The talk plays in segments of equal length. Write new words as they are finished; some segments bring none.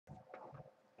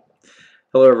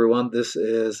Hello everyone, this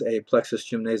is a Plexus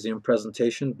Gymnasium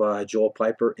presentation by Joel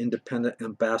Piper, Independent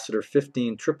Ambassador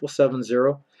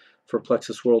 15770 for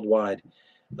Plexus Worldwide.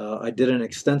 I did an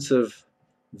extensive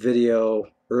video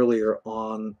earlier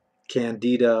on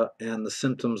Candida and the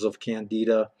symptoms of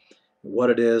Candida, what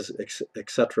it is,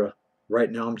 etc. Right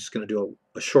now I'm just going to do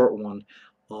a short one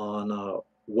on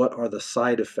what are the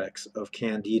side effects of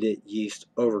Candida yeast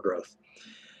overgrowth.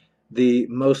 The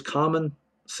most common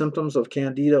symptoms of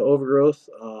Candida overgrowth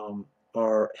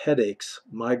are headaches,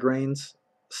 migraines,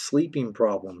 sleeping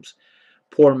problems,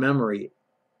 poor memory,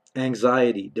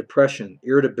 anxiety, depression,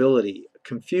 irritability,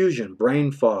 confusion,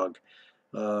 brain fog,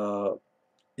 uh,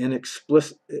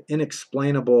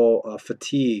 inexplainable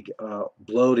fatigue,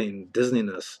 bloating,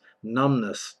 dizziness,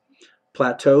 numbness,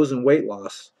 plateaus and weight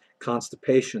loss,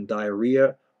 constipation,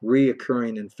 diarrhea,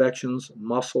 reoccurring infections,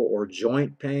 muscle or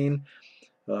joint pain,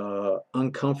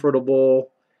 uncomfortable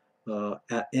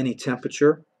at any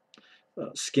temperature,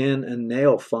 skin and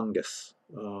nail fungus,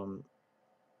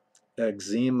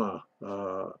 eczema,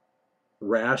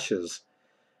 rashes.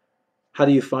 How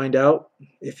do you find out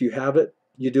if you have it?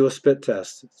 You do a spit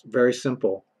test. It's very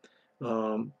simple.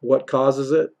 What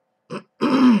causes it?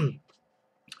 I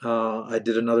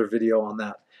did another video on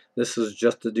that. This is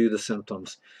just to do the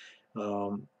symptoms.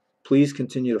 Please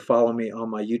continue to follow me on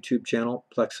my YouTube channel,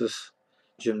 Plexus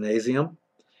Gymnasium.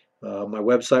 My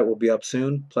website will be up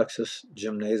soon,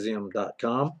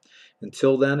 plexusgymnasium.com.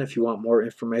 Until then, if you want more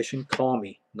information, call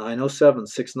me,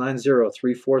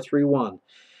 907-690-3431.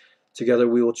 Together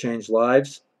we will change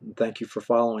lives, and thank you for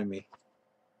following me.